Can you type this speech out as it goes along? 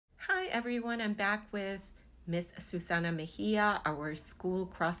everyone. I'm back with Miss Susana Mejia, our school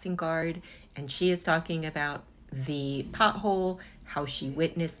crossing guard, and she is talking about the pothole, how she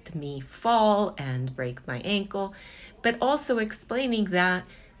witnessed me fall and break my ankle, but also explaining that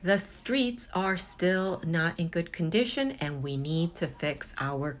the streets are still not in good condition and we need to fix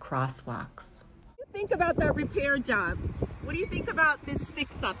our crosswalks. What do you think about that repair job? What do you think about this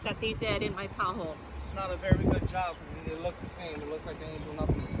fix-up that they did in my pothole? It's not a very good job because it looks the same. It looks like they ain't do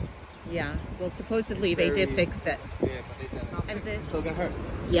nothing. Yeah, well, supposedly they did fix it. Yeah, but they didn't. And this, Still get hurt.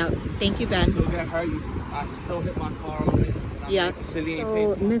 Yep. Thank you, Ben. Still get hurt. I still hit my car on it. Yep.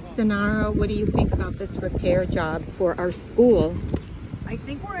 So, Miss Denaro, what do you think about this repair job for our school? I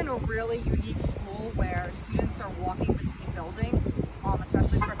think we're in a really unique school where students are walking between buildings,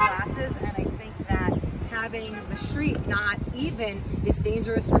 especially for classes, and I think that having the street not even is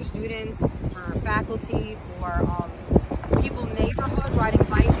dangerous for students, for faculty, for people in the neighborhood riding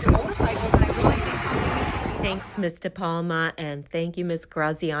bikes and motorcycles, and I really think something needs to be done. Thanks, Ms. De Palma, and thank you, Ms.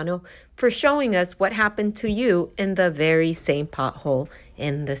 Graziano, for showing us what happened to you in the very same pothole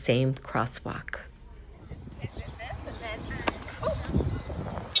in the same crosswalk.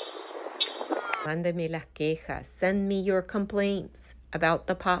 Mándeme las quejas. Send me your complaints about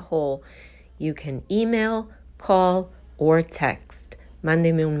the pothole. You can email, call, or text.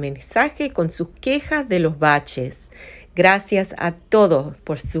 Mándeme un mensaje con sus quejas de los baches. Gracias a todos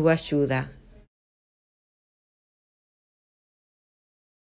por su ayuda.